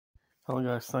Hello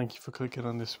guys, thank you for clicking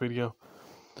on this video.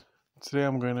 Today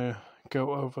I'm going to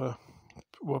go over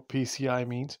what PCI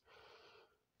means.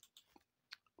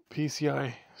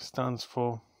 PCI stands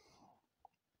for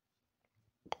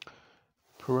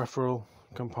Peripheral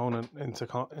Component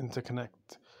Interconnect.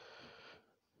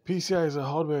 PCI is a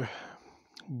hardware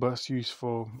bus used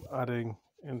for adding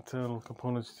internal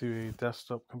components to a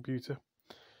desktop computer.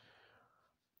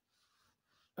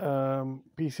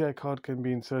 PCI card can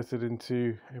be inserted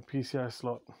into a PCI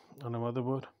slot on a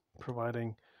motherboard,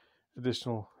 providing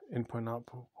additional input and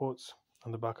output ports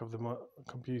on the back of the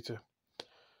computer.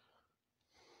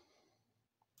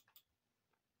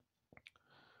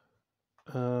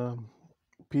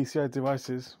 PCI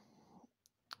devices.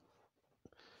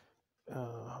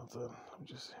 Hold on, I'm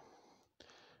just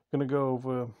gonna go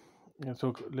over.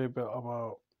 Talk a little bit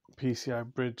about PCI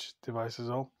bridge devices.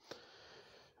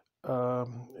 A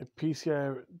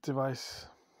PCI device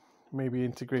may be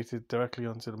integrated directly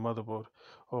onto the motherboard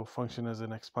or function as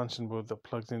an expansion board that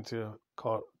plugs into a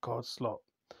card slot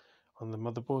on the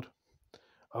motherboard.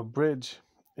 A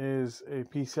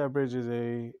PCI bridge is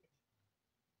a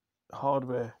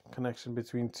hardware connection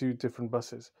between two different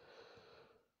buses.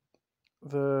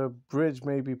 The bridge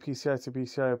may be PCI to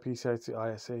PCI or PCI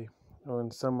to ISA, or in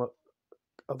some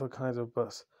other kinds of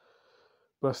bus.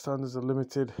 Bus standards are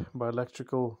limited by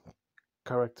electrical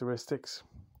characteristics.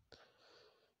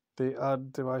 They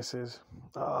add devices.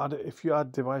 If you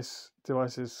add a device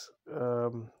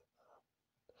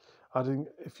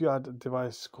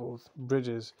called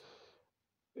bridges,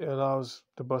 it allows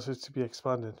the buses to be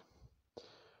expanded.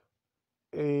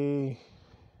 A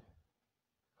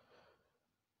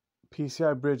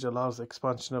PCI bridge allows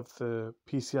expansion of the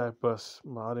PCI bus,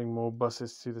 adding more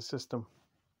buses to the system.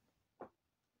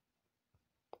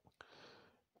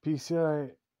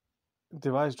 PCI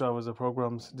device drivers are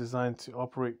programs designed to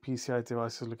operate PCI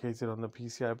devices located on the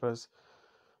PCI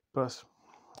bus.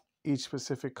 Each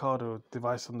specific card or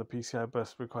device on the PCI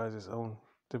bus requires its own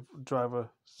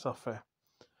driver software.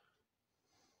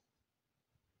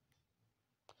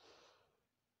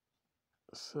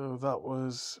 So that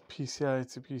was PCI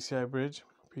to PCI bridge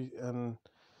and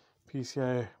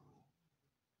PCI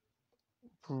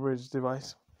bridge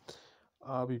device.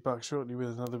 I'll be back shortly with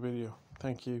another video.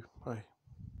 Thank you. Bye.